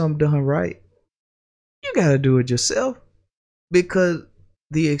want something done right, you got to do it yourself, because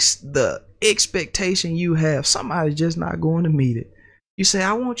the expectation you have, somebody's just not going to meet it. You say,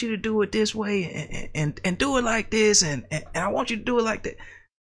 I want you to do it this way and do it like this, and I want you to do it like that.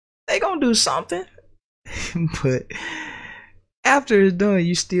 They gonna do something, but after it's done,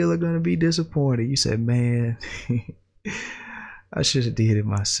 you still are gonna be disappointed. You say, man, I should have did it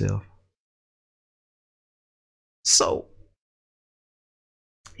myself. So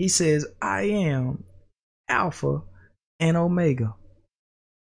he says, I am Alpha and Omega,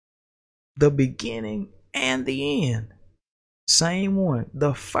 the beginning and the end. Same one,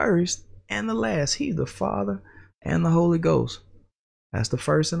 the first and the last. He's the Father and the Holy Ghost. That's the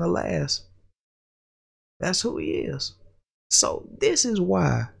first and the last. That's who he is. So this is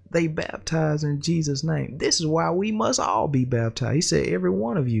why they baptize in Jesus' name. This is why we must all be baptized. He said, every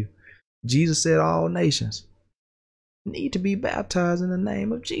one of you. Jesus said all nations need to be baptized in the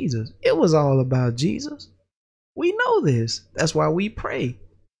name of Jesus. It was all about Jesus. We know this. That's why we pray.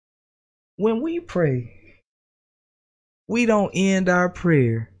 When we pray, we don't end our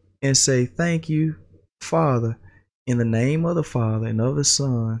prayer and say, thank you, Father, in the name of the Father and of the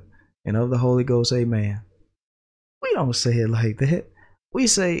Son and of the Holy Ghost, amen. We don't say it like that. We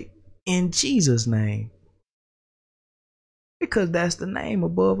say, in Jesus' name. Because that's the name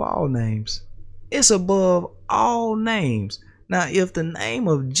above all names. It's above all names. Now, if the name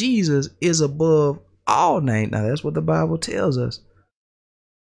of Jesus is above all names, now that's what the Bible tells us.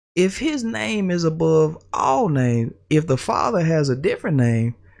 If his name is above all names, if the Father has a different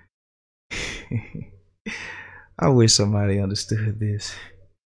name, I wish somebody understood this.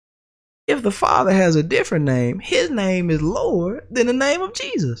 If the Father has a different name, his name is lower than the name of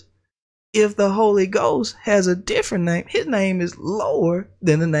Jesus. If the Holy Ghost has a different name, his name is lower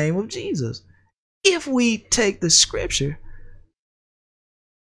than the name of Jesus. If we take the scripture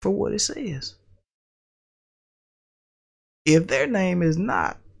for what it says. If their name is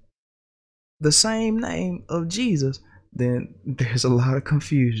not the same name of Jesus, then there's a lot of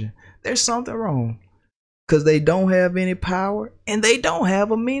confusion. There's something wrong, because they don't have any power and they don't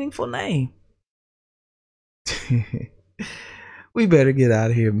have a meaningful name. We better get out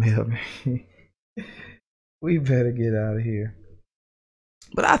of here, Melvin. We better get out of here.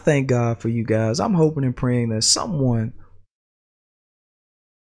 But I thank God for you guys. I'm hoping and praying that someone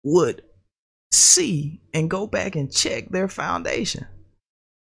would see and go back and check their foundation.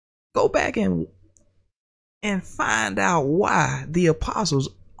 Go back and find out why the apostles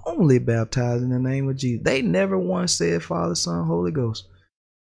only baptized in the name of Jesus. They never once said Father, Son, Holy Ghost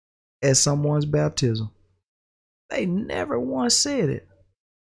at someone's baptism. They never once said it.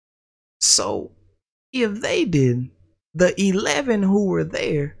 So if they didn't, the 11 who were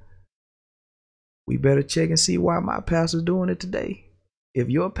there, we better check and see why my pastor's doing it today. If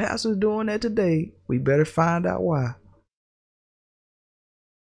your pastor's doing that today, we better find out why.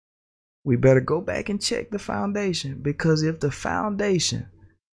 We better go back and check the foundation, because if the foundation,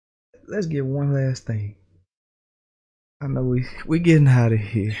 let's get one last thing. I know we getting out of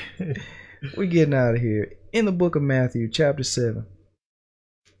here. We getting out of here. In the book of Matthew, chapter 7.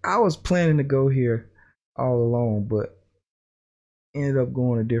 I was planning to go here all alone, but ended up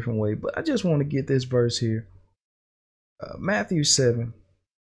going a different way. But I just want to get this verse here. Matthew 7.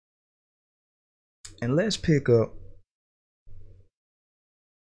 And let's pick up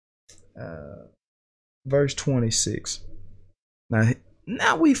verse 26.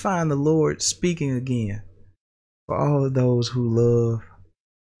 Now we find the Lord speaking again for all of those who love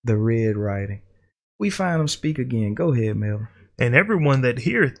the red writing. We find him speak again. Go ahead, Melvin. And everyone that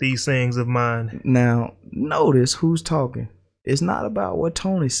heareth these sayings of mine. Now, notice who's talking. It's not about what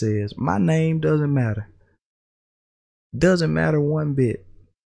Tony says. My name doesn't matter. Doesn't matter one bit.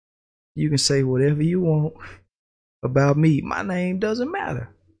 You can say whatever you want about me. My name doesn't matter.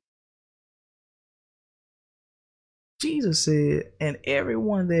 Jesus said, and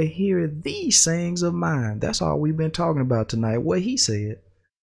everyone that heareth these sayings of mine. That's all we've been talking about tonight. What he said.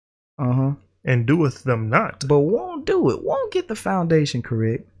 And doeth them not. But won't do it. Won't get the foundation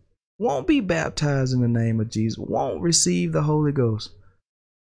correct. Won't be baptized in the name of Jesus. Won't receive the Holy Ghost.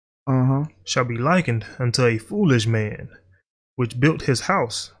 Shall be likened unto a foolish man, which built his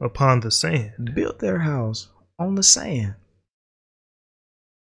house upon the sand. Built their house on the sand.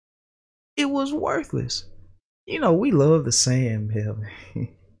 It was worthless. You know, we love the sand, Melvin.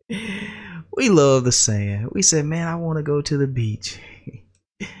 We love the sand. We said, man, I want to go to the beach.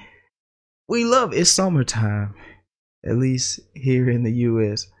 We love it. It's summertime, at least here in the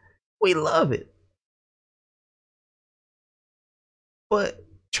U.S. We love it. But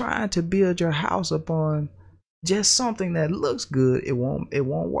trying to build your house upon just something that looks good, it won't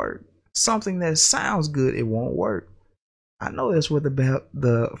work. Something that sounds good, it won't work. I know that's what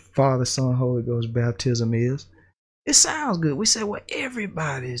the Father, Son, Holy Ghost baptism is. It sounds good. We say, well,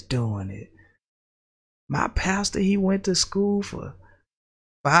 everybody's doing it. My pastor, he went to school for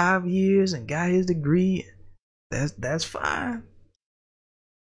 5 years and got his degree. That's fine.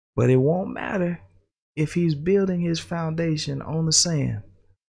 But it won't matter if he's building his foundation on the sand.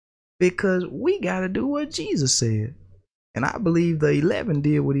 Because we got to do what Jesus said. And I believe the 11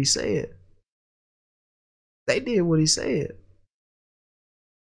 did what he said. They did what he said.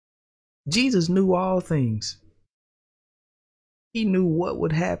 Jesus knew all things. He knew what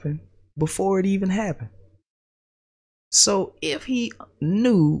would happen before it even happened. So if he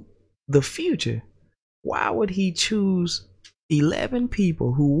knew the future, why would he choose 11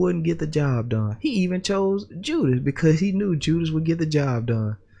 people who wouldn't get the job done? He even chose Judas because he knew Judas would get the job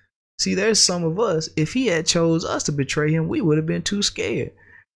done. See, there's some of us, if he had chose us to betray him, we would have been too scared.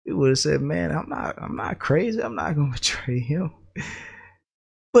 We would have said, man, I'm not crazy. I'm not going to betray him.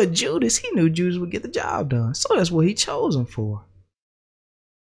 But Judas, he knew Judas would get the job done. So that's what he chose him for.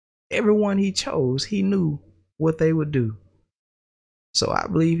 Everyone he chose, he knew what they would do. So I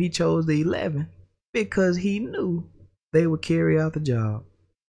believe he chose the 11 because he knew they would carry out the job.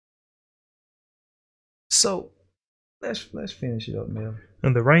 So let's finish it up, Mel.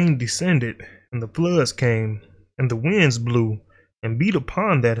 And the rain descended, and the floods came, and the winds blew, and beat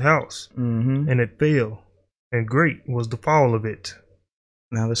upon that house, and it fell, and great was the fall of it.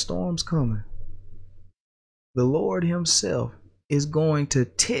 Now the storm's coming. The Lord himself is going to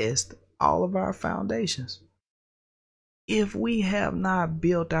test all of our foundations. If we have not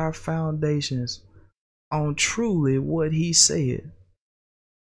built our foundations on truly what he said,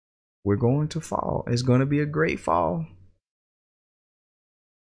 we're going to fall. It's going to be a great fall.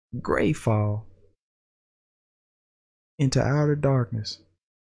 Great fall into outer darkness.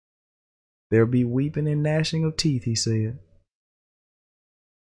 There'll be weeping and gnashing of teeth, he said.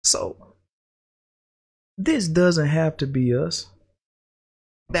 So, this doesn't have to be us.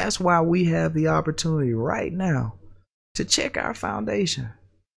 That's why we have the opportunity right now to check our foundation,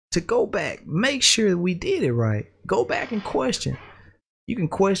 to go back, make sure we did it right. Go back and question. You can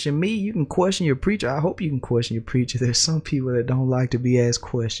question me. You can question your preacher. I hope you can question your preacher. There's some people that don't like to be asked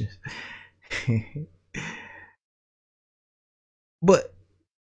questions. But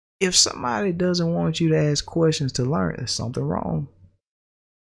if somebody doesn't want you to ask questions to learn, there's something wrong.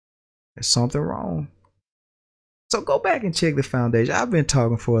 There's something wrong. So go back and check the foundation. I've been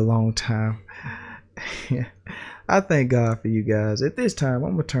talking for a long time. I thank God for you guys. At this time,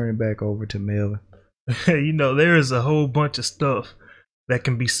 I'm going to turn it back over to Melvin. You know, there is a whole bunch of stuff that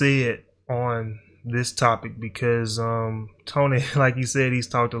can be said on this topic because Tony, like you said, he's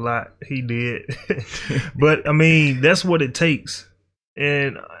talked a lot. He did. But, I mean, that's what it takes.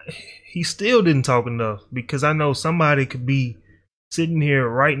 And he still didn't talk enough because I know somebody could be sitting here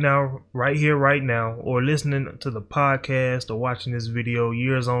right now, or listening to the podcast or watching this video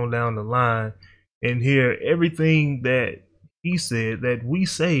years on down the line, and hear everything that he said that we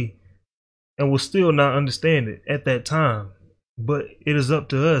say and will still not understand it at that time. But it is up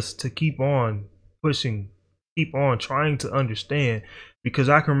to us to keep on pushing, keep on trying to understand, because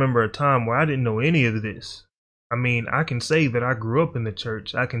I can remember a time where I didn't know any of this. I mean, I can say that I grew up in the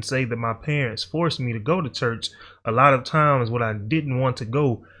church. I can say that my parents forced me to go to church a lot of times when I didn't want to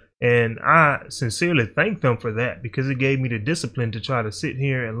go. And I sincerely thank them for that, because it gave me the discipline to try to sit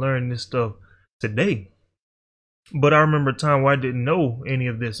here and learn this stuff today. But I remember a time where I didn't know any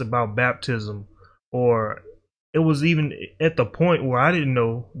of this about baptism, or it was even at the point where I didn't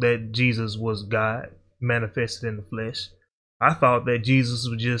know that Jesus was God manifested in the flesh. I thought that Jesus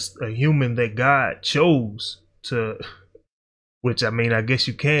was just a human that God chose to, which I mean, I guess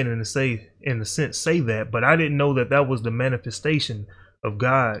you can in a sense say that, but I didn't know that that was the manifestation of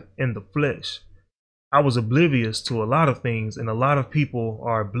God in the flesh. I was oblivious to a lot of things, and a lot of people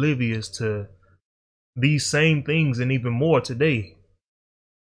are oblivious to these same things and even more today.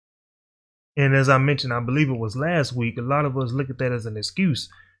 And as I mentioned, I believe it was last week, a lot of us look at that as an excuse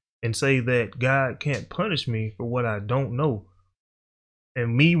and say that God can't punish me for what I don't know.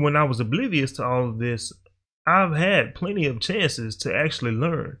 And me, when I was oblivious to all of this, I've had plenty of chances to actually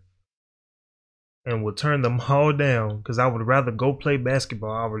learn, and would turn them all down because I would rather go play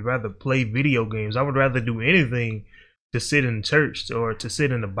basketball. I would rather play video games. I would rather do anything to sit in church or to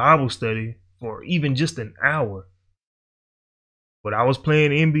sit in a Bible study for even just an hour. But I was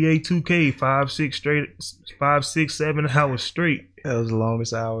playing NBA 2K 5, 6, 7 hours straight. That was the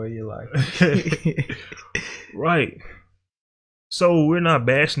longest hour of your life. Right. So we're not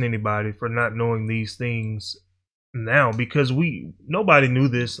bashing anybody for not knowing these things now, because nobody knew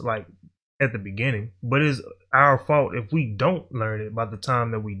this like at the beginning, but it's our fault if we don't learn it by the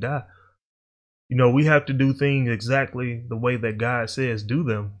time that we die. You know, we have to do things exactly the way that God says do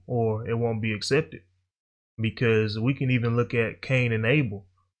them, or it won't be accepted. Because we can even look at Cain and Abel.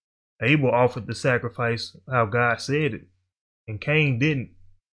 Abel offered the sacrifice how God said it, and Cain didn't.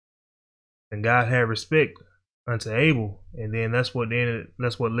 And God had respect unto Abel, and then that's what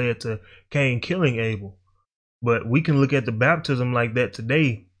led to Cain killing Abel. But we can look at the baptism like that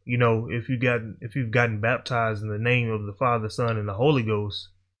today. You know, if you've gotten baptized in the name of the Father, Son, and the Holy Ghost,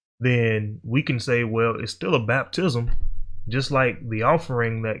 then we can say, well, it's still a baptism, just like the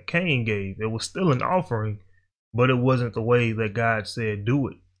offering that Cain gave. It was still an offering, but it wasn't the way that God said do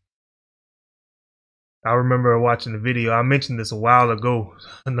it. I remember watching the video. I mentioned this a while ago.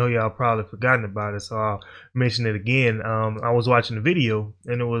 I know y'all probably forgotten about it, so I'll mention it again. I was watching the video,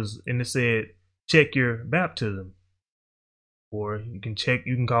 and it said, check your baptism. Or you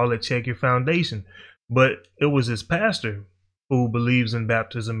can call it check your foundation. But it was his pastor who believes in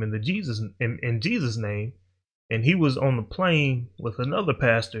baptism in Jesus' name. And he was on the plane with another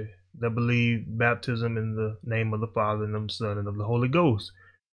pastor that believed baptism in the name of the Father and of the Son and of the Holy Ghost.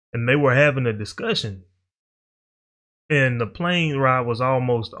 And they were having a discussion. And the plane ride was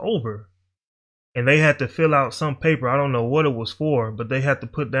almost over. And they had to fill out some paper. I don't know what it was for, but they had to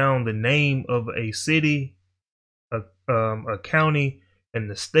put down the name of a city, a county,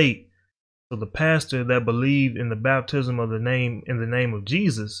 and the state. So the pastor that believed in the baptism in the name of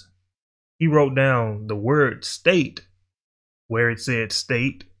Jesus, he wrote down the word state where it said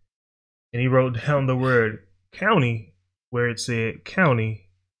state, and he wrote down the word county where it said county,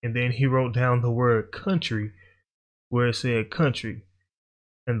 and then he wrote down the word country where it said country.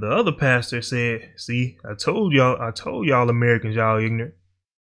 And the other pastor said, see, I told y'all Americans, y'all ignorant.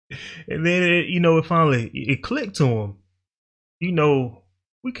 And then it finally clicked to him. You know,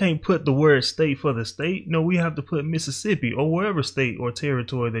 we can't put the word state for the state. No, we have to put Mississippi or wherever state or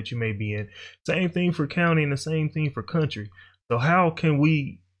territory that you may be in. Same thing for county and the same thing for country. So how can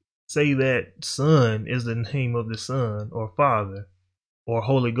we say that Son is the name of the Son, or Father, or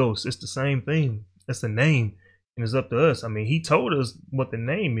Holy Ghost? It's the same thing. It's the name, and it's up to us. I mean, he told us what the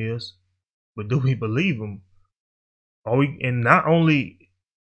name is, but do we believe him? And not only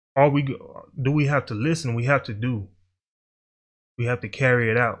do we have to listen, we have to do. We have to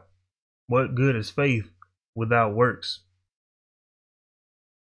carry it out. What good is faith without works?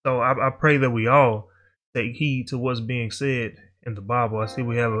 So I pray that we all take heed to what's being said in the Bible. I see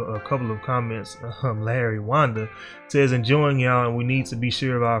we have a couple of comments. Larry Wanda says, enjoying y'all, and we need to be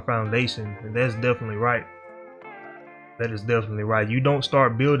sure of our foundation. And that's definitely right. That is definitely right. You don't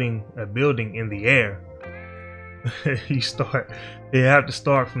start building a building in the air. You have to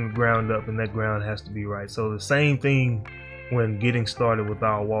start from the ground up, and that ground has to be right. So the same thing when getting started with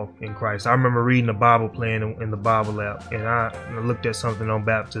our walk in Christ. I remember reading the Bible plan in the Bible app, and I looked at something on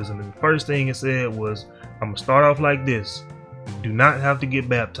baptism, and the first thing it said was, I'm gonna start off like this: you do not have to get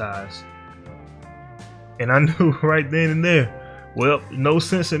baptized. And I knew right then and there, well, no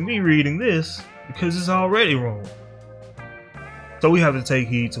sense in me reading this because it's already wrong. So we have to take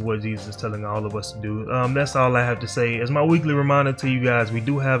heed to what Jesus is telling all of us to do. That's all I have to say. As my weekly reminder to you guys, we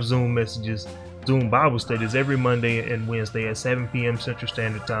do have Zoom messages, Zoom Bible studies every Monday and Wednesday at 7 p.m. Central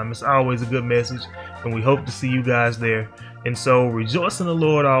Standard Time. It's always a good message, and we hope to see you guys there. And so rejoice in the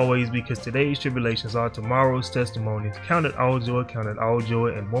Lord always, because today's tribulations are tomorrow's testimonies. Count it all joy, count it all joy.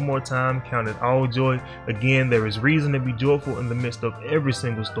 And one more time, count it all joy. Again, there is reason to be joyful in the midst of every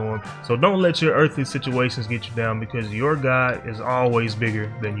single storm. So don't let your earthly situations get you down, because your God is always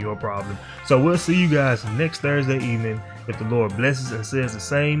bigger than your problem. So we'll see you guys next Thursday evening, if the Lord blesses and says the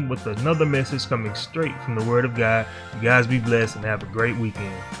same, with another message coming straight from the Word of God. You guys be blessed and have a great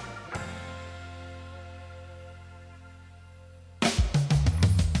weekend.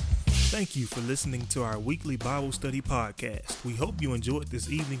 Thank you for listening to our weekly Bible study podcast. We hope you enjoyed this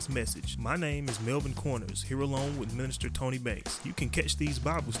evening's message. My name is Melvin Corners, here along with Minister Tony Banks. You can catch these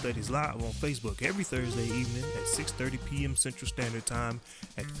Bible studies live on Facebook every Thursday evening at 6:30 p.m. Central Standard Time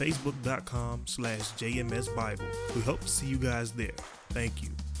at facebook.com/JMS Bible. We hope to see you guys there. Thank you.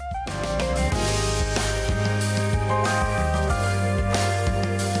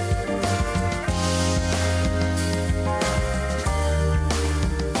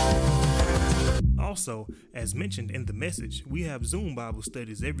 Also, as mentioned in the message, we have Zoom Bible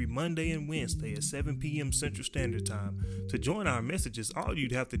studies every Monday and Wednesday at 7 p.m. Central Standard Time. To join our messages, all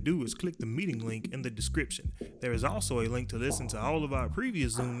you'd have to do is click the meeting link in the description. There is also a link to listen to all of our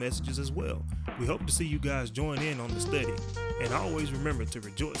previous Zoom messages as well. We hope to see you guys join in on the study. And always remember to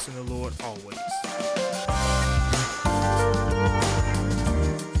rejoice in the Lord always.